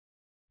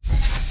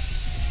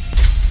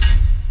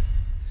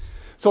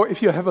So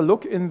if you have a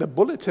look in the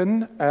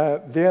bulletin,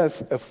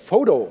 there's a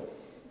photo.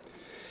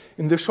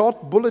 In the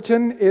short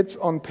bulletin, it's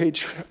on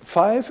page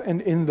 5,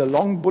 and in the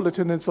long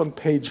bulletin, it's on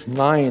page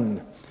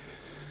 9.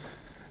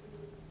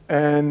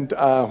 And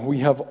we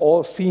have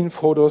all seen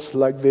photos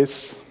like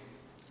this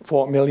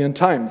for a million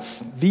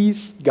times.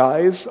 These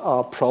guys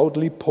are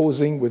proudly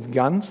posing with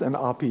guns and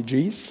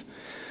RPGs,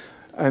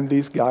 and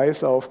these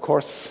guys are, of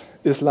course,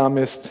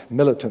 Islamist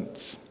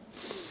militants.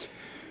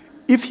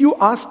 If you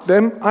ask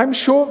them, I'm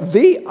sure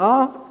they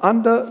are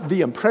under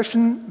the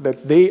impression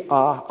that they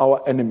are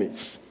our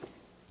enemies.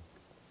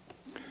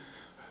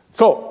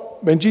 So,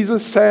 when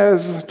Jesus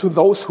says to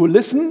those who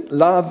listen,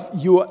 love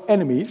your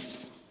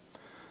enemies,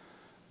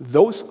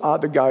 those are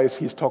the guys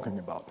he's talking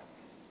about.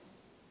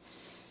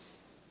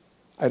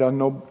 I don't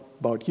know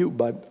about you,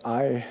 but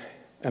I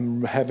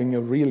am having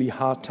a really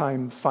hard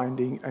time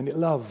finding any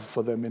love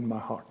for them in my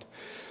heart.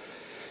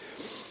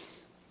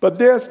 But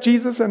there's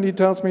Jesus, and he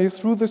tells me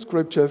through the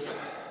scriptures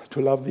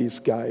to love these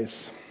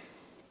guys.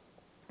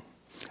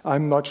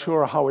 I'm not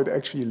sure how it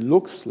actually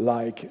looks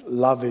like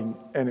loving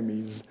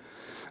enemies.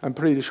 I'm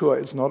pretty sure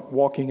it's not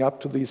walking up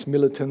to these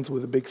militants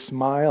with a big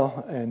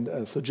smile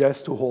and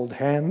suggest to hold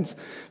hands,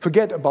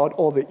 forget about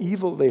all the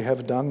evil they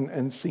have done,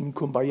 and sing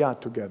Kumbaya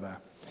together.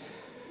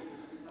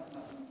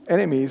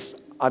 Enemies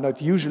are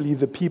not usually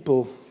the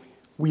people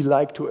we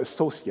like to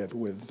associate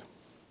with.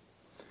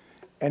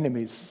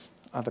 Enemies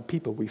are the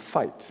people we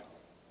fight.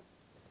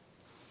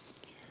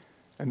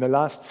 And the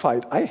last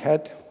fight I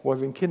had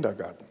was in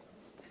kindergarten.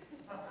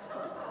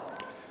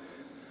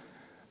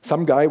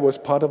 Some guy was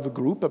part of a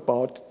group,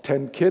 about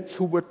 10 kids,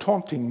 who were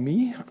taunting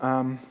me.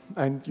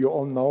 And you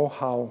all know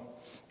how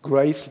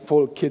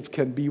graceful kids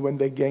can be when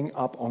they gang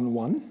up on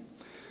one.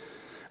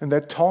 And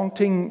that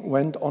taunting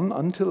went on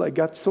until I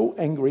got so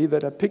angry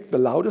that I picked the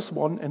loudest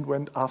one and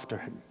went after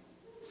him.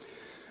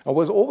 I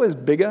was always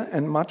bigger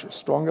and much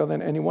stronger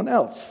than anyone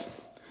else.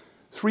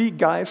 3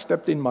 guys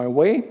stepped in my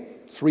way.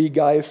 3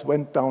 guys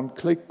went down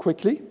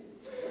quickly.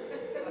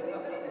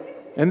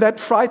 And that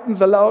frightened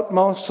the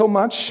loudmouth so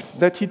much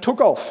that he took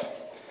off.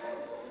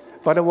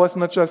 But I was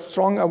not just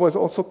strong, I was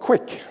also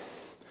quick.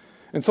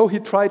 And so he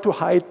tried to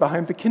hide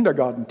behind the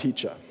kindergarten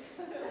teacher.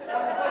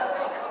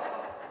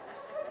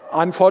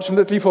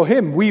 Unfortunately for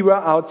him, we were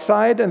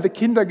outside and the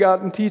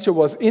kindergarten teacher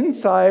was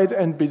inside,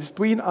 and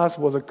between us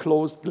was a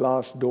closed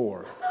glass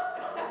door.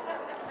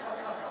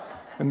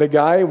 And the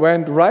guy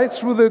went right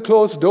through the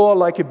closed door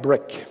like a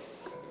brick.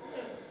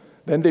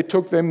 Then they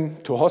took them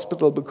to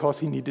hospital because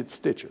he needed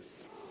stitches.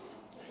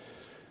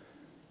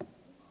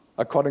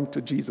 According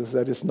to Jesus,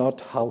 that is not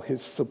how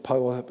his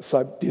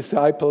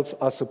disciples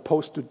are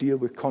supposed to deal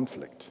with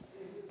conflict.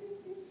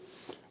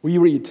 We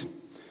read,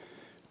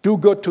 "Do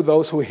good to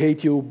those who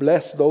hate you,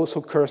 bless those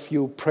who curse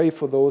you, pray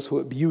for those who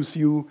abuse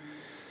you."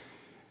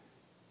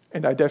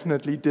 And I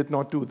definitely did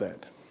not do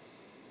that.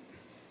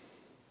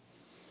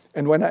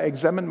 And when I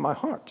examined my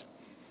heart,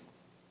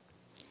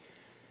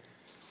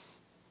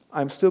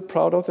 I'm still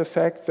proud of the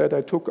fact that I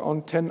took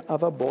on 10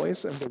 other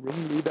boys, and the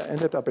ringleader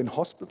ended up in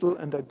hospital,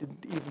 and I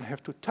didn't even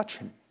have to touch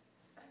him.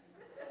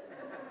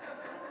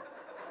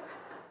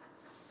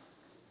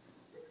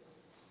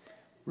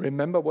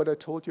 Remember what I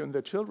told you in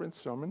the children's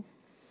sermon?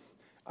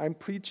 I'm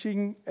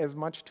preaching as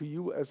much to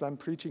you as I'm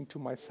preaching to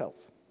myself.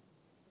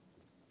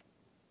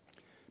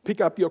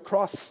 Pick up your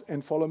cross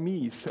and follow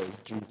me, says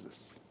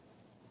Jesus.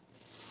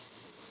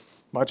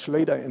 Much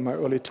later, in my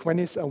early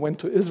 20s, I went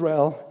to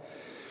Israel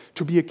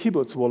to be a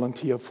kibbutz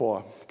volunteer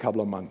for a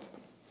couple of months.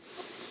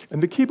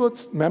 And the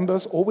kibbutz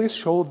members always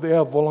show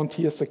their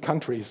volunteers the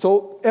country.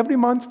 So every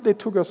month they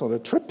took us on a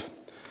trip,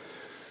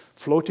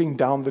 floating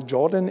down the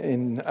Jordan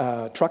in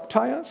truck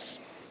tires,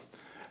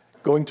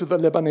 going to the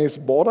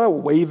Lebanese border,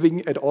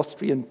 waving at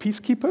Austrian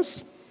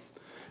peacekeepers,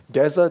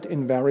 desert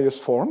in various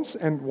forms.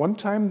 And one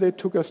time they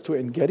took us to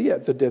En-Gedi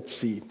at the Dead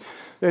Sea.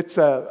 It's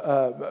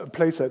a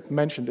place that's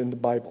mentioned in the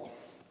Bible.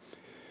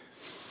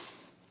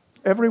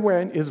 Everywhere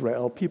in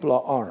Israel, people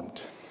are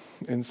armed,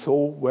 and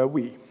so were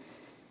we.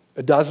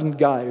 12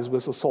 guys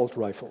with assault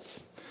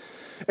rifles.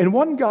 And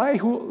one guy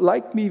who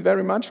liked me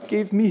very much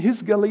gave me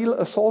his Galil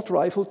assault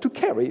rifle to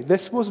carry.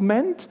 This was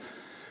meant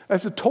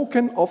as a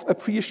token of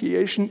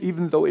appreciation,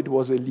 even though it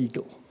was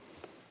illegal.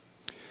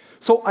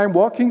 So I'm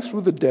walking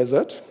through the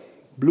desert,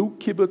 blue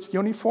kibbutz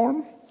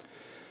uniform,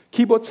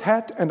 kibbutz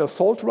hat and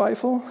assault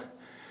rifle,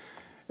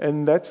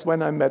 and that's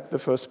when I met the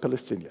first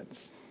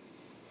Palestinians.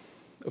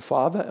 A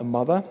father, a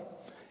mother,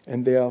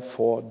 and their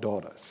 4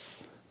 daughters.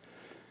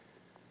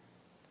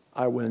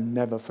 I will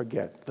never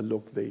forget the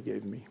look they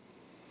gave me.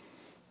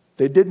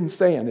 They didn't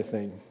say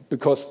anything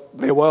because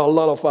there were a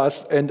lot of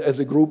us, and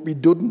as a group we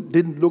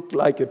didn't look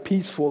like a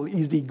peaceful,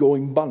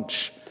 easygoing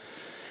bunch.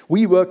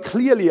 We were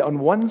clearly on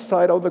one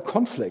side of the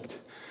conflict,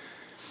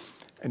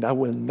 and I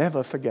will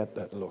never forget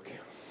that look.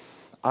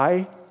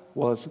 I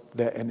was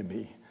their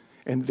enemy,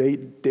 and they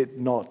did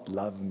not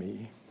love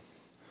me.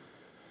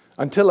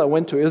 Until I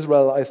went to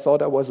Israel, I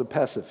thought I was a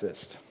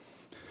pacifist.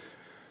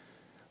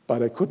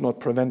 But I could not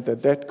prevent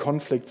that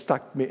conflict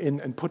sucked me in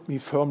and put me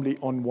firmly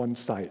on one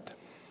side.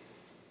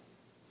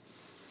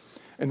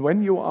 And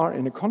when you are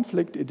in a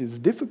conflict, it is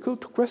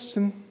difficult to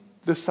question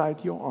the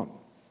side you're on.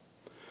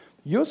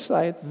 Your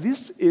side,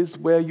 this is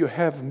where you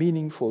have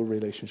meaningful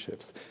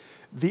relationships.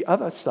 The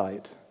other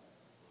side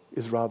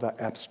is rather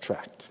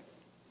abstract.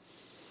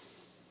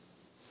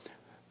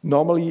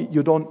 Normally,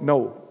 you don't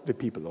know the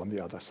people on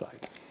the other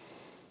side.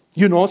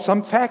 You know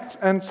some facts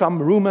and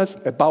some rumors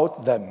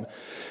about them.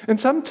 And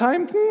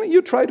sometimes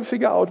you try to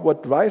figure out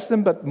what drives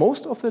them, but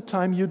most of the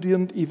time you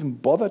didn't even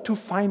bother to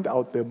find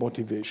out their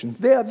motivations.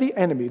 They are the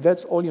enemy.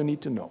 That's all you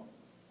need to know.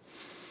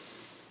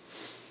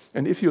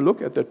 And if you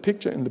look at that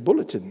picture in the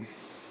bulletin,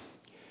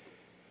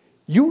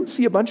 you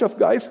see a bunch of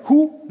guys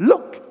who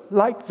look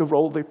like the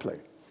role they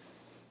play.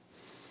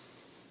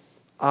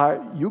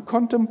 Are you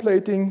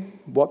contemplating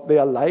what they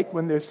are like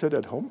when they sit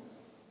at home?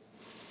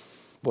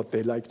 What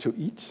they like to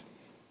eat?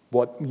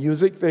 What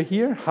music they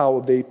hear, how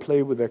they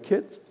play with their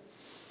kids?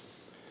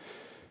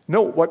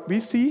 No, what I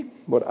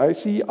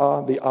see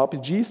are the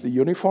RPGs, the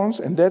uniforms,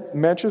 and that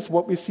matches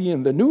what we see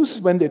in the news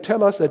when they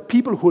tell us that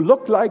people who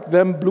look like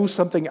them blew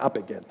something up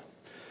again.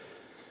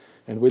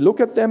 And we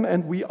look at them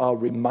and we are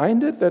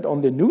reminded that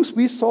on the news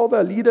we saw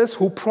the leaders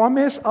who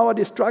promise our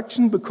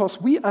destruction because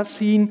we are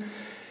seen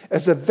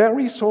as a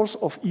very source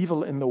of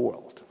evil in the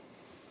world.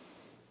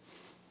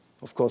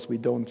 Of course, we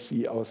don't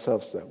see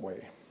ourselves that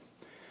way.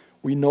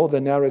 We know the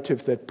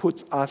narrative that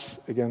puts us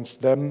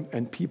against them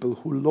and people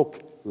who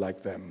look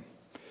like them.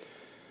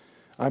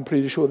 I'm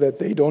pretty sure that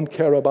they don't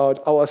care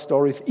about our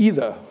stories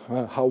either,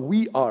 how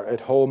we are at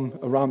home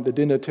around the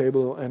dinner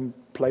table and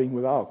playing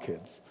with our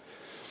kids.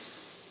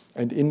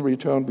 And in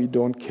return, we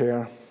don't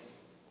care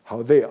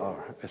how they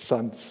are as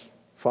sons,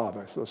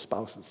 fathers, or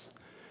spouses.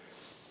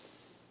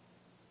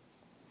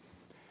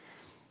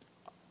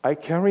 I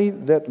carry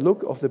that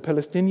look of the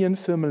Palestinian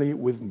family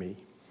with me.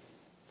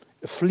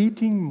 A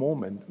fleeting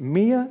moment,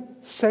 mere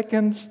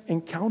seconds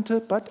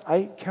encounter, but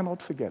I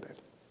cannot forget it.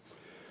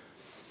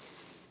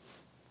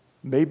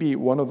 Maybe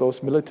one of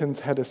those militants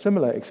had a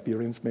similar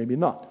experience, maybe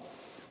not.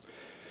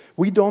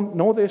 We don't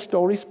know their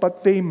stories,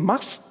 but they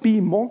must be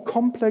more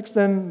complex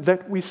than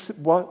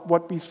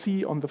what we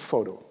see on the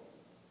photo.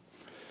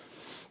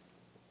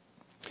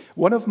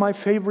 One of my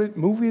favorite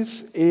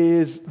movies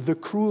is The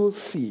Cruel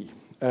Sea,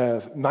 a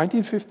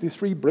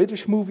 1953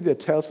 British movie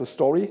that tells the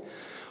story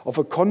of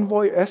a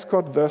convoy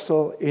escort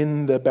vessel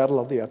in the Battle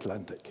of the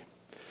Atlantic.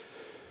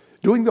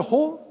 During the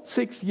whole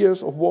 6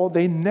 years of war,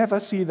 they never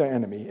see their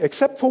enemy,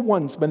 except for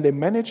once when they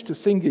manage to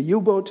sink a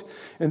U-boat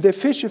and they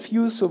fish a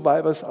few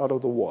survivors out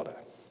of the water.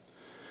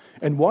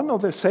 And one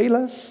of the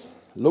sailors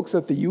looks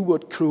at the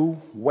U-boat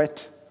crew,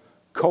 wet,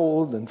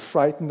 cold, and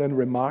frightened, and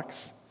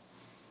remarks,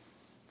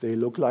 "They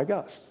look like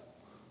us."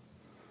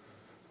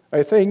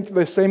 I think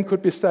the same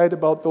could be said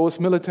about those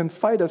militant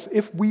fighters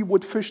if we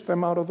would fish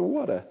them out of the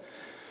water.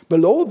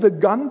 Below the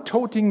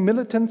gun-toting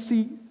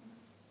militancy,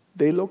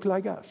 they look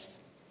like us.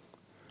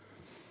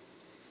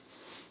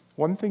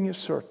 One thing is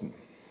certain.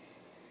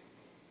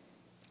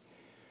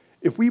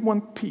 If we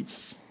want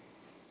peace,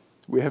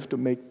 we have to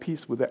make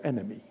peace with the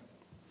enemy.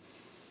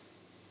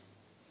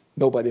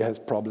 Nobody has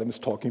problems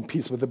talking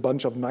peace with a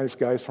bunch of nice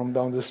guys from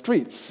down the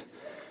streets.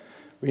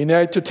 We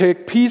need to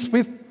take peace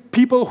with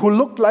people who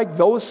look like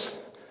those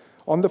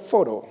on the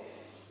photo.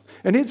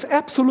 And it's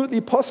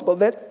absolutely possible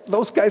that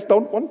those guys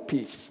don't want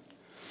peace.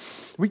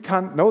 We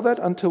can't know that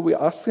until we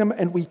ask them,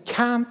 and we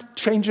can't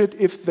change it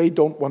if they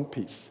don't want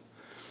peace.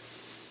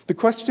 The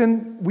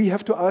question we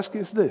have to ask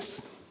is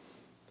this: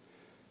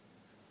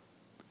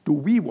 do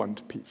we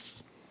want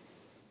peace?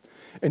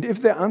 And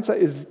if the answer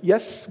is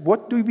yes,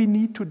 what do we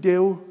need to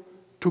do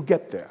to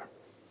get there?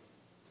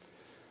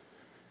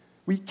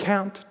 We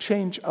can't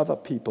change other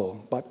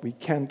people, but we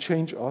can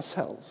change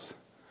ourselves.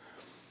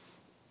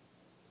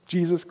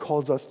 Jesus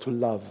calls us to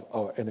love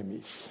our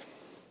enemies.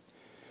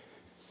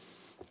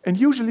 And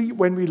usually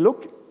when we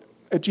look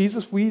at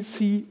Jesus, we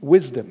see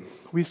wisdom,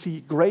 we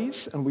see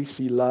grace, and we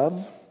see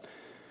love.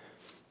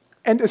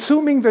 And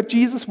assuming that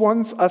Jesus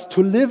wants us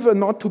to live and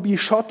not to be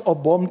shot or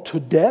bombed to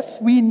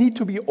death, we need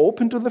to be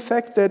open to the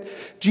fact that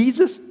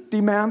Jesus'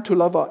 demand to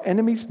love our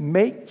enemies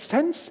makes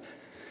sense,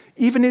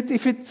 even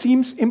if it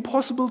seems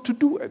impossible to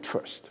do at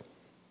first.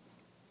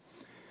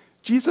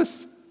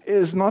 Jesus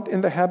is not in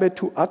the habit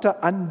to utter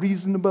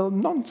unreasonable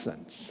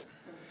nonsense.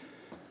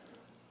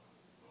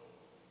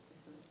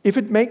 If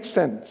it makes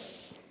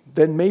sense,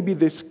 then maybe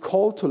this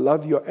call to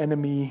love your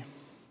enemy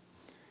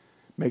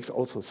makes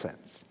also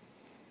sense.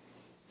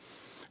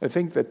 I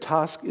think the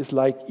task is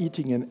like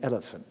eating an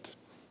elephant.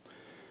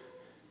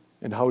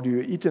 And how do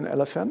you eat an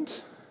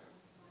elephant?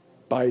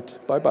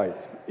 Bite by bite.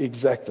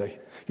 Exactly.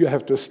 You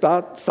have to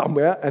start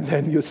somewhere and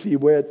then you see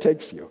where it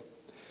takes you.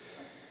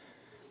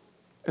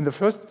 And the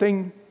first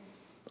thing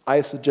I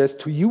suggest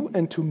to you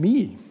and to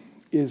me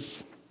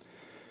is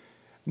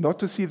not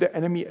to see the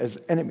enemy as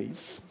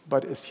enemies,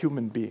 but as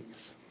human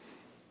beings.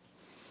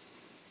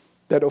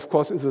 That, of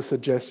course, is a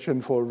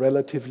suggestion for a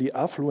relatively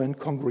affluent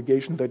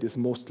congregation that is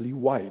mostly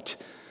white.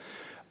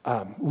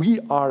 We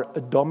are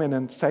a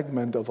dominant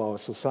segment of our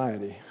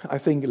society. I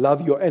think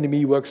love your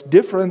enemy works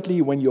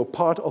differently when you're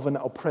part of an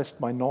oppressed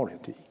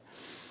minority.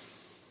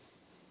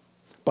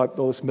 But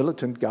those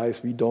militant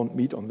guys we don't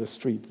meet on the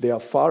street. They are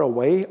far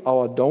away.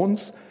 Our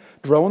drones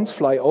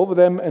fly over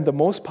them, and the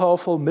most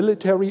powerful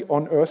military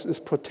on earth is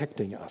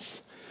protecting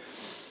us.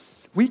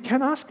 We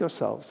can ask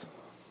ourselves,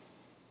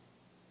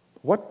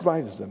 what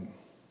drives them?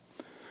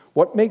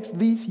 What makes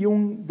these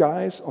young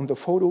guys on the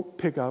photo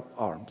pick up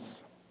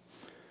arms?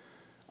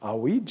 Are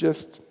we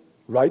just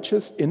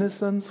righteous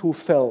innocents who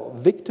fell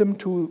victim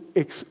to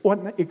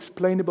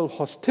unexplainable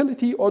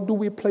hostility, or do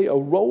we play a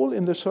role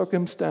in the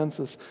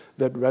circumstances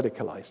that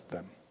radicalized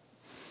them?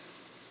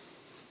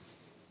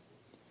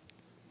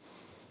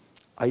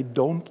 I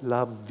don't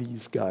love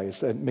these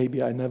guys, and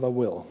maybe I never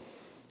will.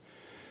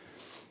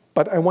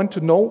 But I want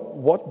to know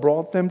what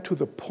brought them to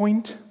the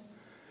point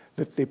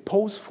that they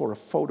pose for a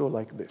photo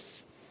like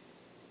this.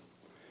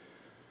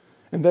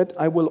 And that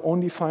I will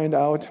only find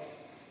out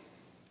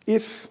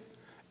if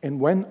and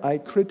when I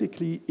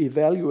critically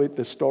evaluate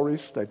the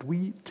stories that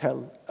we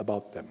tell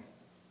about them.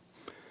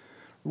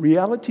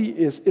 Reality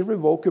is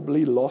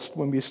irrevocably lost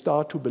when we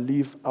start to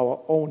believe our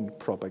own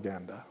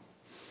propaganda.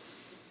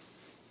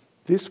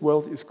 This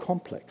world is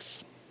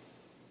complex.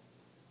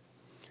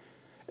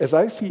 As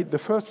I see it, the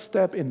first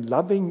step in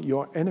loving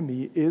your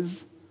enemy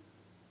is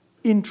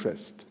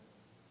interest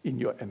in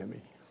your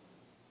enemy.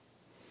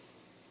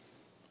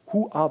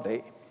 Who are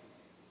they?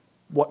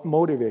 What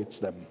motivates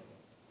them?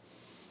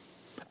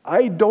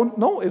 I don't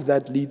know if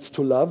that leads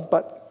to love,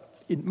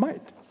 but it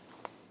might.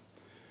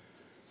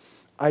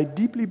 I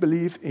deeply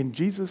believe in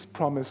Jesus'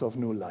 promise of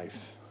new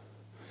life.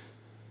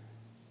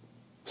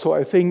 So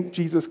I think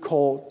Jesus'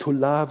 call to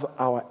love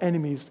our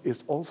enemies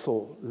is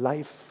also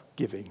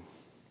life-giving.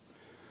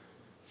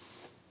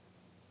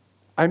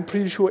 I'm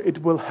pretty sure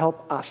it will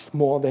help us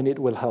more than it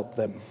will help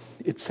them.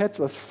 It sets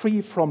us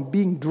free from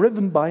being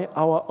driven by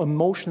our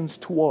emotions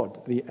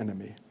toward the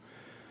enemy.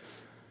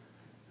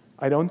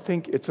 I don't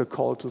think it's a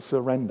call to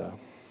surrender.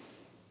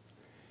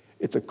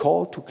 It's a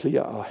call to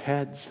clear our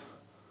heads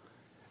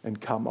and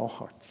calm our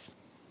hearts.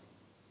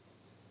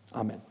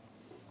 Amen.